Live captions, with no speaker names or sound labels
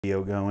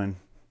Video going.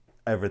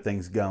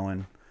 Everything's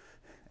going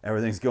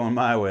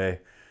my way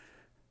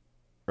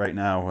right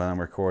now when I'm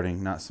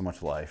recording. Not so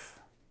much life.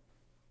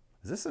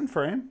 Is this in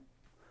frame?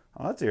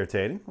 Oh, that's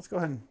irritating. Let's go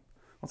ahead and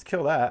let's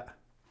kill that.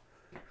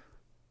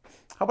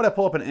 How about I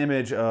pull up an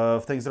image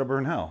of things that'll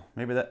burn hell?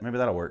 Maybe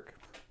that'll work.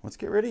 Let's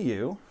get rid of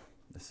you.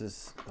 This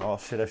is all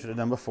shit I should have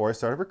done before I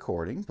started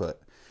recording,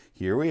 but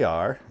here we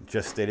are.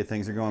 Just stated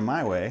things are going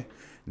my way.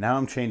 Now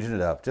I'm changing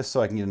it up just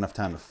so I can get enough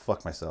time to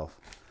fuck myself.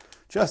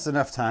 Just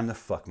enough time to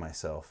fuck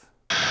myself.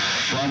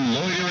 From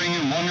Loitering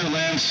in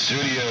Wonderland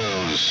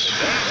Studios.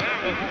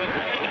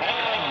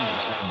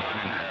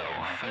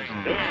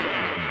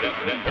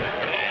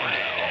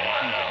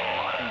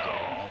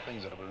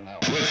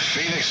 With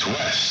Phoenix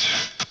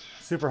West.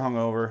 Super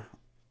hungover.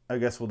 I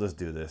guess we'll just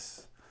do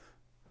this.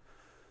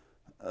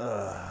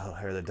 I'll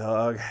hair the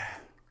dog.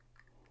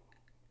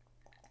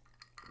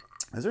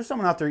 Is there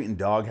someone out there eating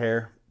dog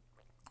hair?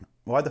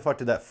 Why the fuck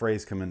did that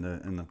phrase come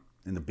into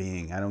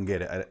being? I don't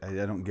get it. I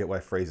don't get why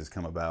phrases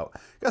come about.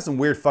 Got some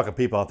weird fucking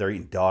people out there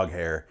eating dog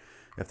hair.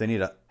 If they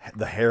need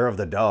the hair of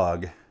the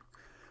dog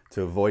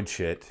to avoid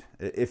shit.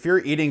 If you're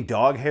eating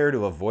dog hair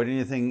to avoid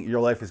anything, your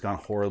life has gone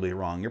horribly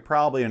wrong. You're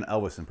probably an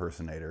Elvis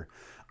impersonator.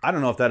 I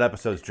don't know if that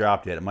episode's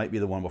dropped yet. It might be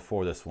the one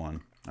before this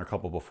one, or a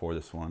couple before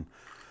this one.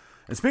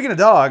 And speaking of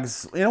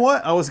dogs, you know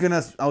what? I was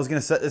gonna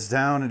set this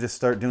down and just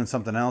start doing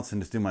something else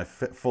and just do my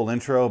full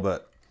intro.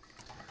 But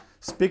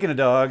speaking of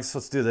dogs,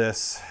 let's do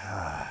this.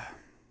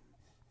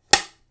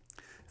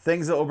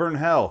 Things that will burn in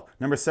hell.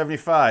 Number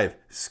 75,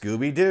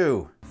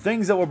 Scooby-Doo.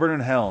 Things that will burn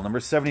in hell.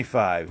 Number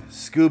 75,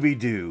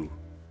 Scooby-Doo.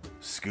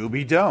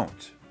 Scooby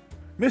don't.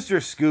 Mr.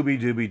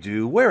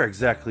 Scooby-Dooby-Doo, where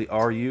exactly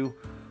are you?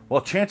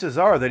 Well, chances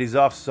are that he's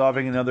off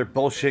solving another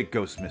bullshit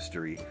ghost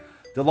mystery.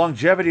 The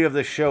longevity of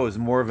this show is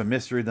more of a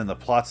mystery than the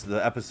plots of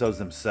the episodes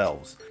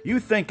themselves. You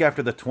think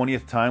after the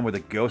 20th time where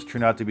the ghost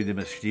turned out to be the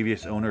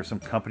mischievous owner of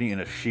some company in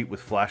a sheet with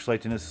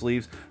flashlights in his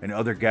sleeves and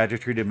other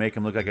gadgetry to make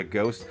him look like a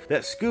ghost,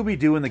 that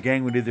Scooby-Doo and the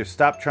gang would either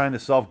stop trying to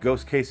solve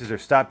ghost cases or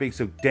stop being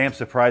so damn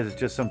surprised it's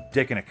just some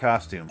dick in a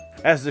costume.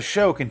 As the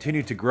show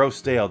continued to grow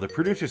stale, the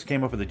producers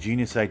came up with a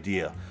genius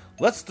idea.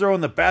 Let's throw in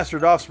the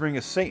bastard offspring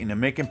of Satan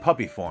and make him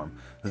puppy form.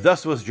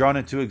 Thus was drawn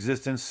into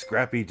existence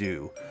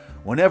Scrappy-Doo.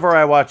 Whenever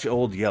I watch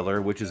Old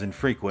Yeller, which is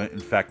infrequent, in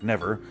fact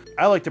never,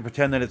 I like to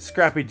pretend that it's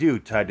Scrappy-Doo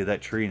tied to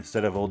that tree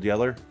instead of Old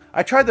Yeller.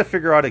 I tried to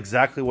figure out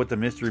exactly what the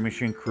Mystery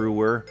Machine crew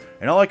were,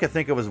 and all I could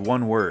think of was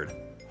one word.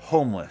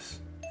 Homeless.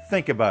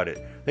 Think about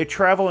it. They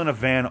travel in a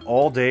van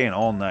all day and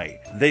all night.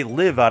 They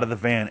live out of the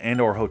van and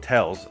or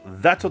hotels.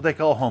 That's what they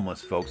call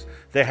homeless, folks.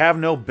 They have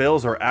no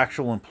bills or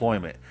actual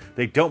employment.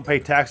 They don't pay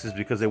taxes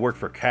because they work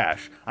for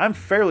cash. I'm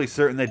fairly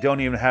certain they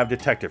don't even have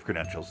detective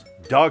credentials.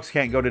 Dogs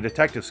can't go to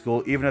detective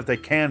school even if they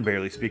can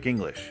barely speak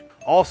English.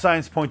 All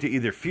signs point to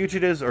either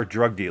fugitives or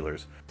drug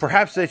dealers.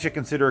 Perhaps they should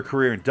consider a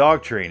career in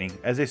dog training,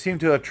 as they seem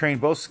to have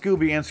trained both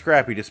Scooby and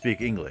Scrappy to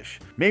speak English.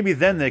 Maybe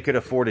then they could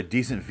afford a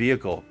decent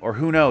vehicle, or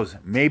who knows,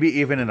 maybe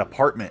even an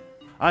apartment.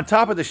 On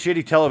top of the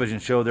shitty television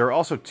show, there are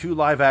also 2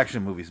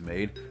 live-action movies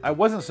made. I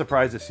wasn't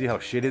surprised to see how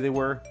shitty they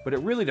were, but it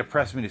really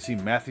depressed me to see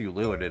Matthew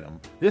Lillard in them.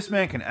 This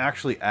man can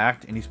actually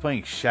act, and he's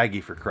playing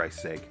Shaggy for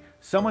Christ's sake.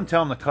 Someone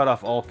tell him to cut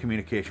off all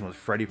communication with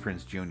Freddie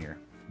Prinze Jr.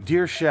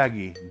 Dear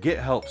Shaggy, get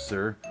help,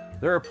 sir.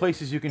 There are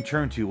places you can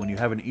turn to when you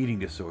have an eating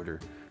disorder.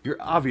 You're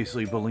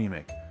obviously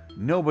bulimic.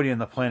 Nobody on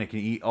the planet can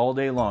eat all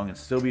day long and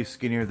still be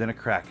skinnier than a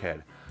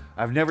crackhead.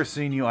 I've never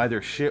seen you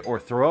either shit or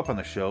throw up on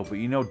the show, but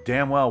you know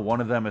damn well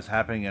one of them is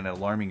happening at an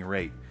alarming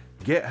rate.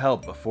 Get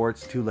help before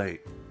it's too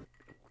late.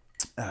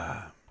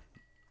 I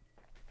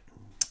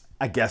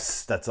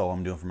guess that's all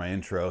I'm doing for my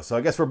intro. So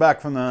I guess we're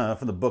back from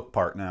the book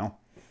part now.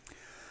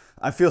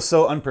 I feel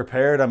so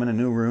unprepared. I'm in a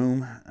new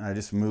room. I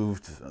just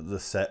moved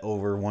the set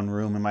over one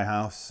room in my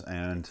house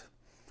and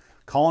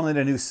calling it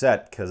a new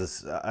set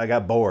because I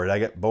got bored. I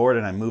get bored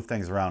and I move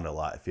things around a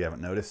lot, if you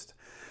haven't noticed.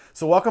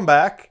 So welcome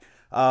back.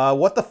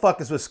 What the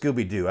fuck is with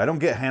Scooby-Doo? I don't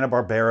get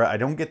Hanna-Barbera. I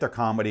don't get their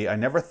comedy. I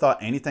never thought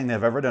anything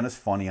they've ever done is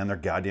funny on their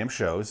goddamn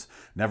shows.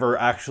 Never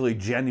actually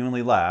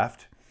genuinely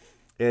laughed.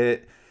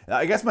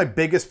 I guess my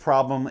biggest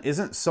problem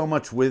isn't so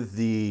much with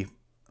the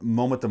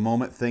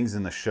moment-to-moment things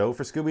in the show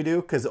for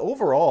Scooby-Doo, because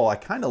overall, I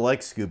kind of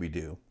like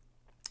Scooby-Doo.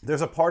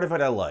 There's a part of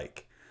it I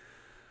like.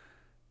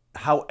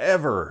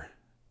 However,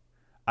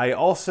 I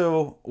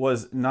also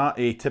was not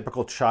a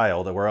typical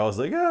child where I was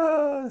like,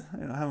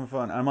 having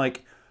fun. I'm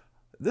like,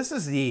 this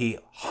is the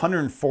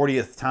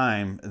 140th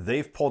time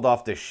they've pulled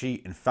off this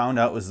sheet and found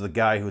out it was the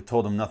guy who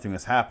told them nothing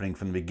was happening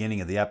from the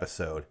beginning of the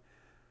episode.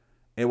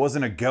 It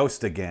wasn't a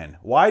ghost again.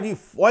 Why the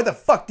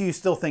fuck do you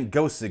still think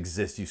ghosts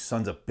exist, you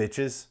sons of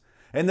bitches?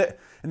 And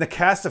the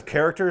cast of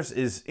characters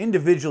is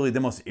individually the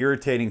most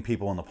irritating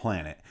people on the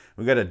planet.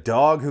 We got a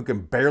dog who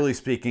can barely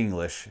speak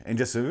English and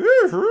just...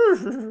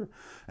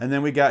 And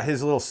then we got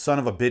his little son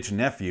of a bitch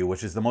nephew,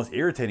 which is the most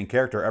irritating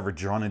character ever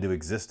drawn into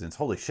existence.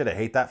 Holy shit, I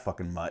hate that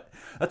fucking mutt.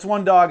 That's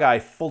one dog I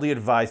fully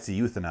advise to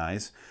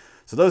euthanize.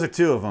 So those are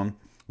 2 of them.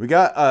 We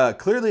got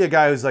clearly a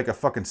guy who's like a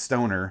fucking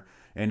stoner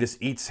and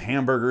just eats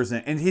hamburgers.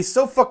 And he's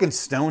so fucking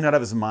stoned out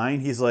of his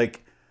mind. He's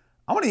like...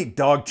 I want to eat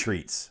dog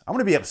treats. I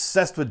want to be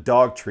obsessed with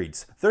dog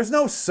treats. There's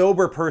no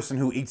sober person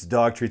who eats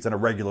dog treats on a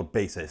regular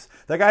basis.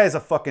 That guy has a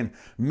fucking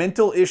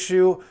mental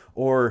issue,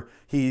 or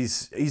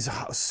he's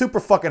super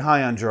fucking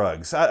high on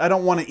drugs. I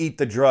don't want to eat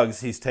the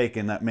drugs he's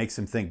taken that makes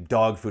him think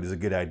dog food is a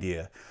good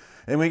idea.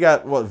 And we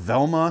got, what,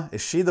 Velma?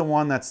 Is she the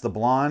one that's the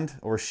blonde,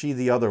 or is she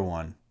the other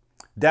one?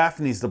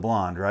 Daphne's the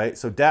blonde, right?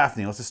 So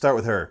Daphne, let's just start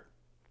with her.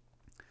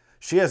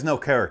 She has no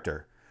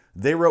character.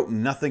 They wrote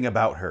nothing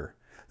about her.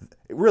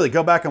 Really,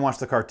 go back and watch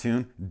the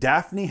cartoon.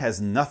 Daphne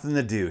has nothing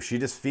to do. She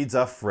just feeds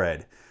off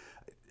Fred.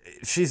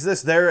 She's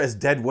just there as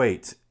dead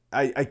weight.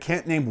 I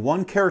can't name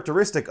one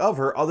characteristic of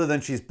her other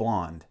than she's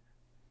blonde.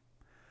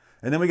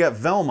 And then we got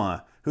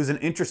Velma, who's an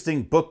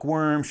interesting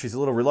bookworm. She's a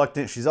little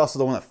reluctant. She's also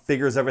the one that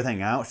figures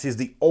everything out. She's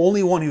the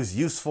only one who's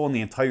useful in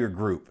the entire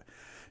group.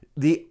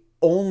 The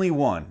only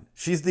one.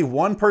 She's the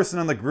one person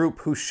in the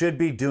group who should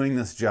be doing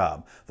this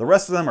job. The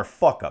rest of them are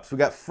fuck-ups. We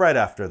got Fred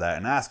after that,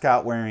 an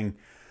ascot wearing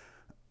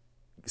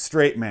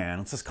straight man.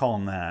 Let's just call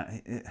him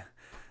that.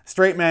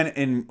 Straight man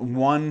in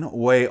one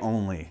way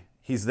only.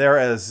 He's there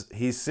as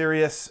he's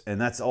serious, and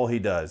that's all he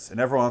does. And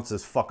everyone else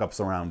is fuck-ups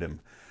around him.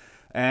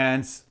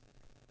 And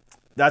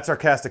that's our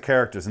cast of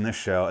characters in this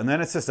show. And then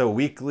it's just a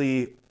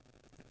weekly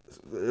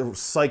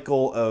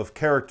cycle of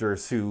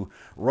characters who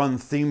run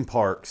theme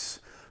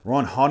parks,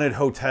 run haunted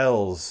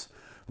hotels,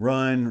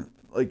 run,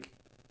 like,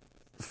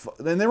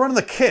 then they run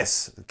the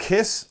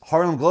Kiss,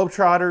 Harlem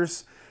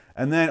Globetrotters,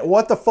 and then,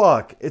 what the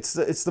fuck? It's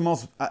the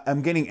most,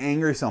 I'm getting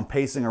angry, so I'm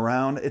pacing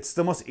around. It's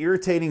the most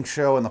irritating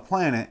show on the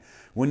planet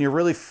when you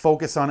really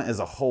focus on it as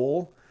a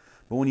whole.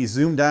 But when you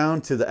zoom down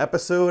to the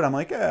episode, I'm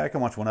like, yeah, I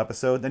can watch one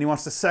episode. Then you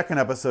watch the second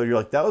episode, you're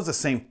like, that was the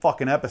same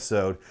fucking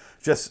episode.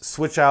 Just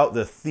switch out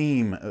the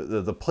theme,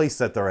 the place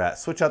that they're at.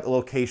 Switch out the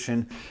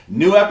location.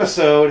 New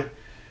episode.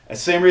 The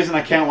same reason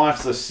I can't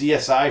watch the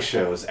CSI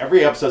shows.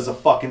 Every episode's the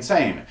fucking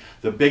same.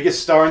 The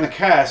biggest star in the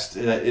cast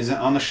that isn't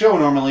on the show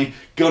normally,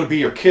 going to be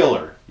your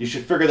killer. You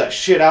should figure that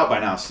shit out by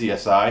now,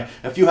 CSI.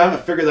 If you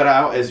haven't figured that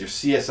out as your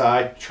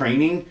CSI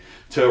training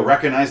to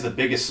recognize the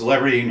biggest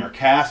celebrity in your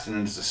cast and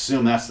then just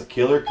assume that's the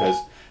killer,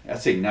 because I'd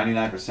say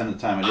 99% of the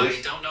time it is.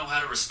 I don't know how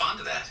to respond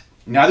to that.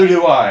 Neither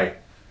do I.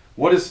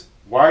 Why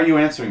are you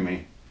answering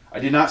me? I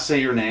did not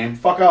say your name.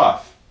 Fuck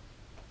off.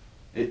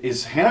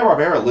 Is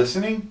Hanna-Barbera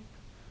listening?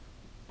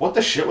 What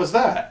the shit was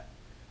that?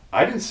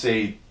 I didn't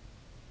say...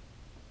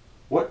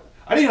 What?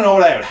 I didn't even know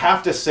what I would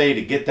have to say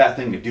to get that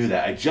thing to do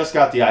that. I just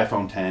got the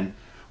iPhone 10.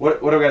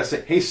 What do I got to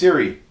say? Hey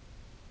Siri.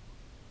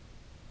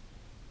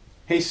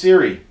 Hey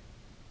Siri.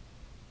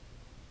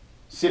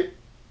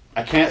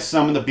 I can't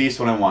summon the beast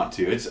when I want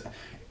to.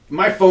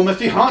 My phone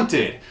must be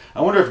haunted.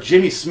 I wonder if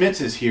Jimmy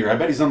Smits is here. I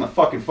bet he's on the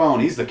fucking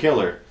phone. He's the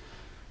killer.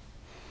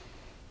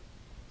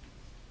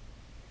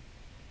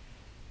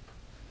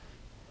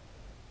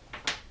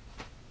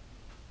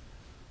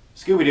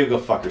 Scooby-Doo, go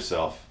fuck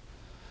yourself.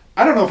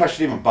 I don't know if I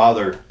should even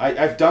bother.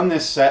 I've done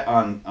this set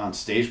on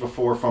stage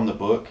before from the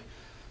book.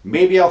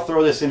 Maybe I'll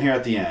throw this in here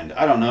at the end.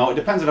 I don't know. It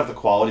depends on if the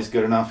quality's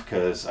good enough,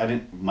 because I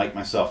didn't mic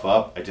myself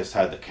up. I just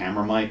had the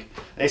camera mic.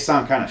 They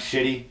sound kind of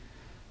shitty,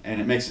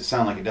 and it makes it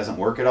sound like it doesn't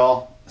work at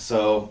all.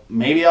 So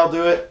maybe I'll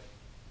do it.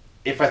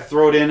 If I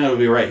throw it in, it'll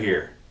be right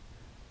here.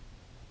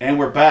 And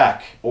we're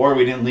back. Or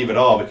we didn't leave it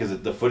all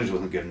because the footage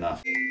wasn't good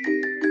enough.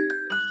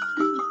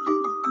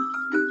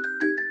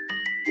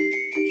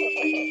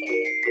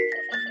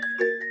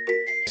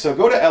 So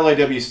go to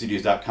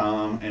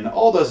liwstudios.com and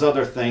all those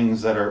other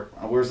things that are,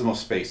 where's the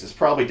most space? It's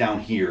probably down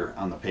here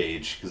on the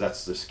page, because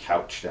that's this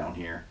couch down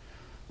here.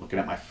 Looking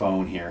at my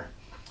phone here.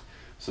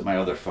 So my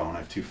other phone, I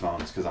have two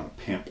phones because I'm a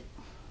pimp.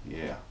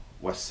 Yeah,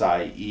 West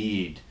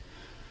Side.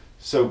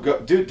 So go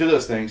do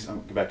those things. I'll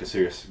get back to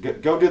serious.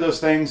 Go do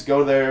those things.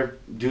 Go there,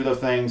 do those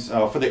things.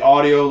 For the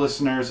audio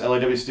listeners,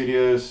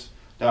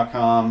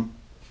 liwstudios.com,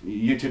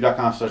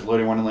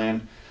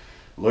 youtube.com/LoitingWonderland.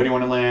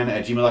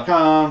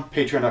 LoitingWonderland@gmail.com,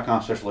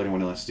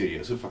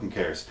 patreon.com/LoitingWonderlandStudios. Who fucking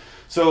cares?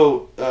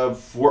 So,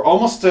 we're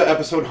almost to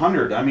episode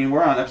 100. I mean,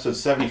 we're on episode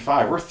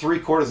 75. We're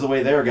 3/4 of the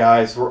way there,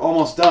 guys. We're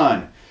almost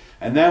done.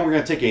 And then we're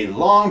going to take a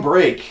long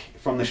break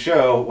from the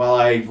show while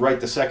I write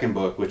the second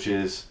book, which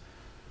is,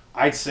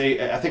 I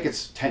think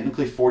it's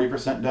technically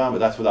 40% done, but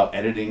that's without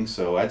editing.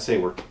 So I'd say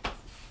we're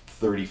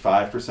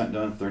 35%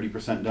 done,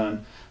 30%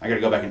 done. I got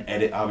to go back and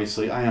edit,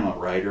 obviously. I am a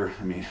writer.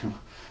 I mean...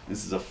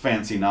 This is a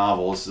fancy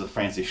novel. This is a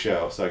fancy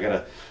show. So I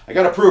gotta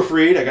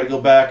proofread. I gotta go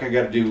back. I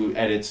gotta do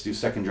edits, do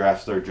second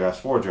drafts, third drafts,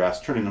 fourth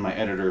drafts. Turn it into my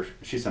editor.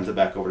 She sends it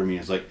back over to me.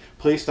 It's like,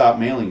 please stop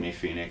mailing me,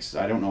 Phoenix.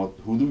 I don't know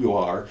who you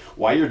are,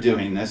 why you're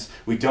doing this.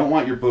 We don't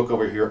want your book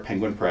over here at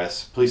Penguin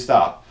Press. Please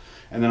stop.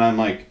 And then I'm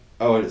like,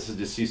 oh, it's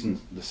a cease and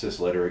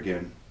desist letter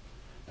again.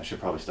 I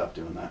should probably stop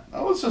doing that.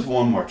 Oh, it's just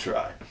one more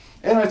try.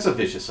 And it's a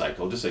vicious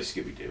cycle, just like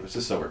Scooby-Doo. It's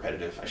just so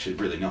repetitive. I should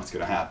really know what's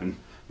gonna happen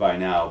by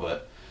now,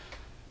 but.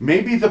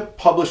 Maybe the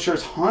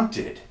publisher's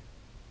haunted.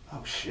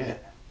 Oh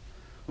shit.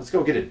 Let's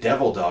go get a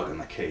devil dog in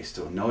the case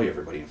to annoy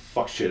everybody and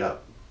fuck shit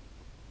up.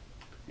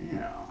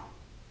 Yeah.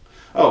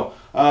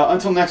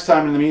 Until next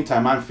time, in the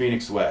meantime, I'm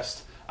Phoenix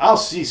West. I'll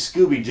see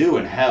Scooby-Doo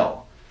in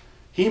hell.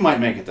 He might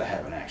make it to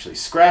heaven, actually.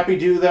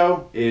 Scrappy-Doo,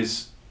 though,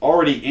 is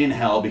already in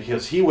hell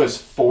because he was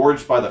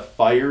forged by the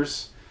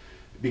fires.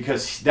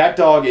 Because that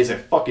dog is a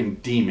fucking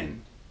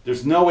demon.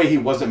 There's no way he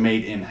wasn't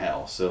made in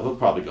hell. So he'll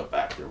probably go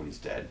back there when he's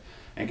dead.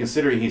 And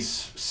considering he's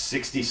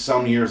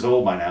 60-some years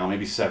old by now,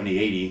 maybe 70,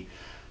 80,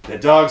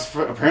 that dog's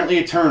apparently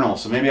eternal.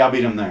 So maybe I'll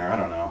beat him there. I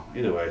don't know.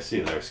 Either way, see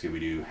you there,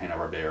 Scooby-Doo,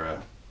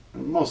 Hanna-Barbera.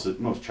 Most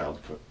child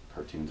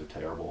cartoons are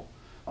terrible.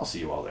 I'll see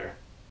you all there.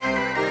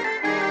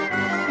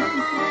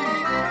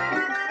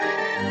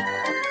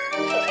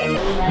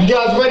 You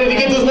guys ready to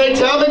get this next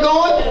topic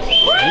going?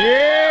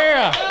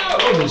 Yeah!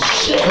 Holy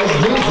shit, let's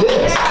do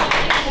this.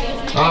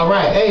 All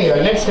right, hey,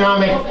 next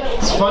comic,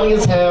 it's funny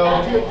as hell.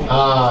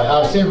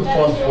 I've seen it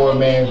before,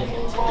 man.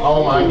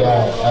 Oh my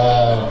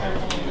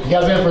God. You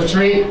guys in for a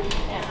treat?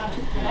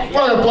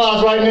 Round of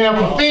applause right now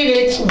for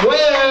Phoenix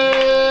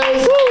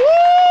West.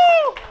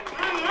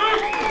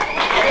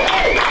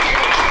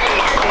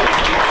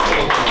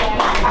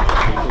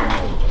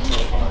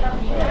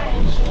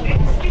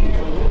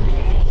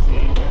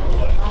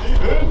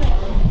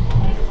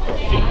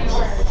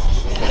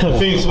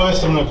 Phoenix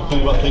West, I'm not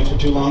complaining about things for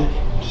too long.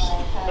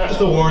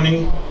 Just a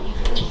warning.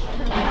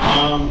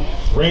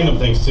 Random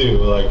things too,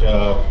 like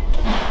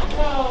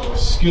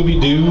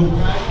Scooby-Doo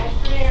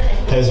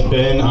has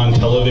been on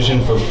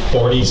television for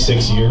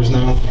 46 years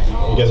now.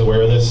 You guys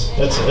aware of this?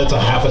 That's a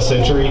half a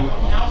century.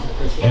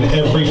 And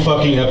every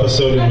fucking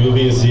episode and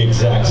movie is the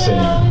exact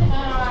same.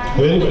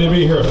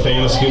 Anybody here a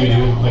fan of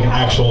Scooby-Doo? Like an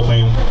actual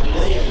fan?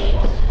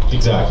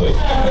 Exactly.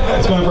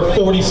 It's been on for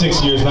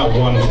 46 years, not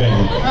one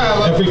fan.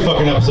 Every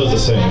fucking episode's the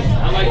same.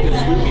 I like the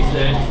Scooby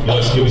snack. You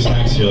like Scooby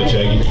snacks? You like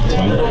Shaggy? It's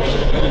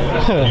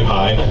fine. You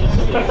high?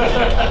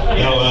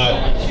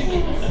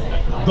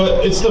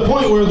 But it's the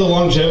point where the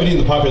longevity and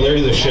the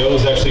popularity of the show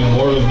is actually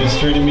more of a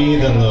mystery to me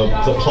than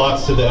the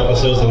plots to the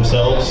episodes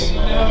themselves.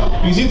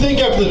 Because you think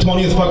after the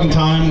 20th fucking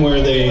time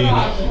where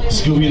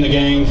Scooby and the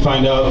gang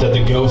find out that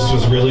the ghost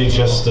was really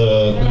just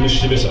a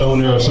mischievous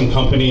owner of some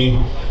company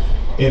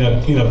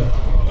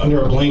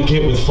under a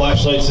blanket with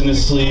flashlights in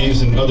his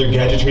sleeves and other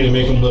gadgetry to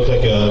make him look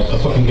like a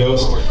fucking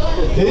ghost.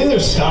 They either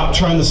stop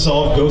trying to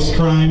solve ghost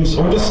crimes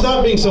or just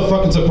stop being so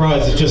fucking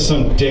surprised it's just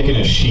some dick in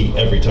a sheet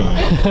every time.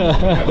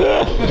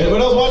 And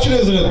when I was watching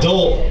it as an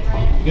adult,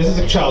 I guess it's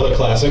a childhood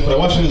classic, but I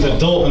watched it as an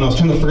adult and I was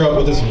trying to figure out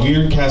what this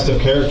weird cast of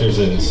characters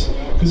is.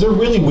 Because they're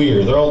really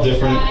weird, they're all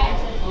different.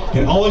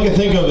 And all I could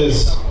think of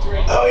is,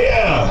 oh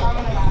yeah,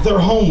 they're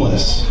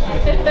homeless.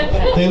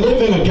 They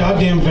live in a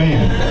goddamn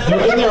van.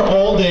 They're in there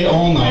all day,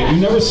 all night. You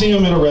never see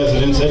them in a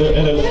residence, at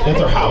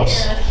their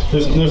house.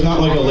 There's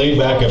not like a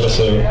laid-back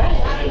episode.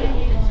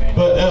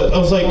 But I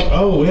was like,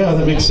 oh yeah,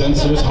 that makes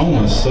sense. They're just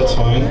homeless. That's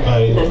fine.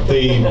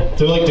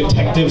 They're like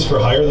detectives for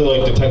hire. They're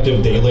like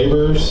detective day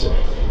laborers.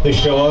 They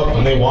show up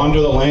and they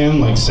wander the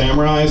land like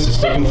samurais,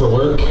 just looking for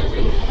work.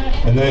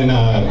 And then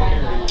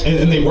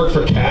and they work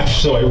for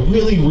cash. So I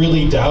really,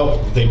 really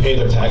doubt they pay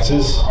their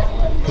taxes.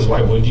 Because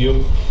why would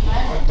you?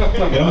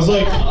 And I was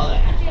like,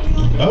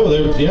 oh,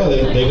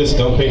 they just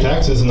don't pay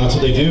taxes and that's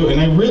what they do.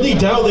 And I really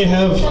doubt they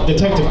have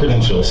detective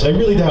credentials. I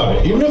really doubt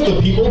it. Even if the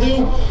people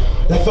do,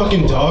 that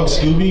fucking dog,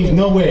 Scooby,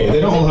 no way.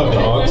 They don't all have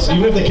dogs,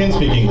 even if they can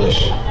speak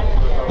English.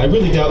 I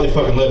really doubt they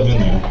fucking let them in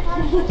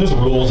there. There's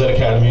rules at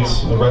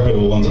academies,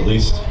 reputable ones at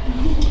least.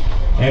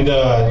 And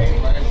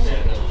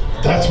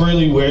that's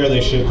really where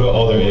they should put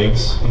all their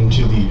eggs,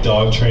 into the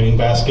dog training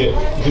basket.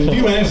 Because if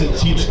you manage to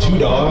teach two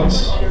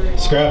dogs,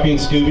 Scrappy and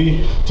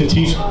Scooby, to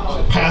teach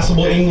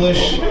passable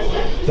English,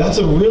 that's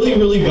a really,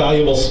 really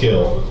valuable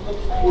skill.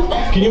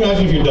 Can you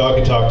imagine if your dog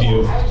could talk to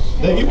you?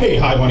 You pay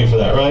high money for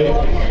that,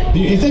 right?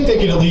 You think they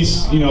could at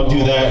least, do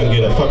that and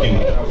get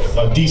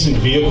a decent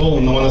vehicle,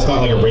 and the one that's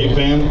not like a rape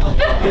van,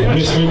 a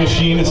mystery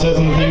machine that says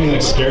anything,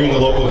 like scaring the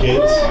local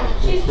kids,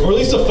 or at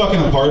least a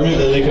fucking apartment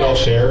that they could all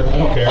share. I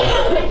don't care.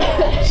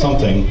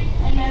 Something.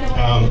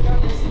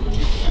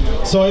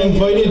 So I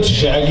invited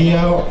Shaggy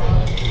out.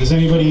 Does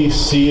anybody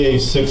see a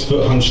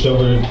 6-foot hunched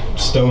over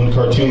stone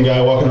cartoon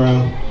guy walking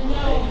around?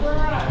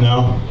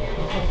 No?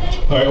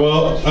 All right,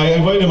 well, I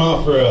invited him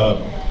out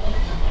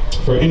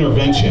for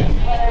intervention.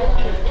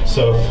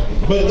 So,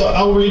 but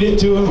I'll read it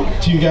to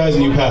you guys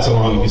and you pass it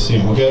along if you see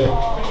him, okay?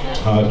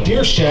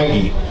 Dear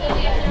Shaggy,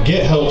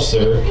 get help,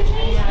 sir.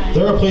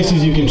 There are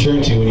places you can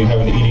turn to when you have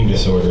an eating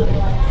disorder.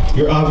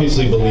 You're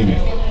obviously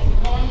bulimic.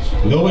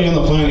 Nobody on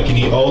the planet can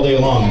eat all day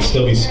long and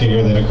still be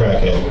skinnier than a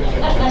crackhead.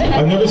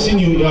 I've never seen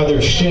you either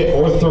shit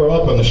or throw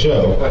up on the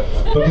show,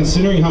 but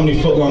considering how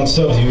many foot-long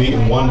subs you eat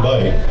in one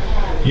bite,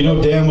 you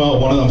know damn well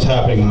one of them's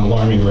happening at an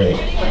alarming rate.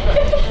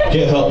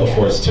 Get help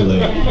before it's too late.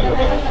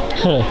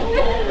 Yeah.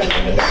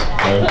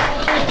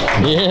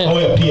 Oh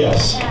yeah,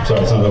 P.S.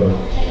 Sorry, it's not over.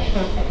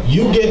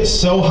 You get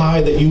so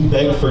high that you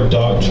beg for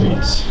dog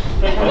treats.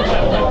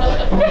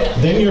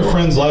 Then your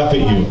friends laugh at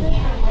you.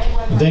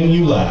 Then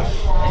you laugh.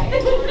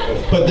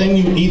 But then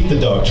you eat the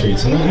dog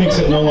treats, and that makes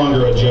it no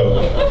longer a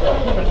joke.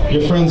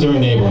 Your friends are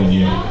enabling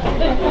you.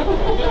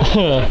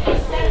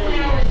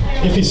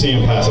 If you see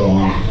him, pass it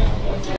along.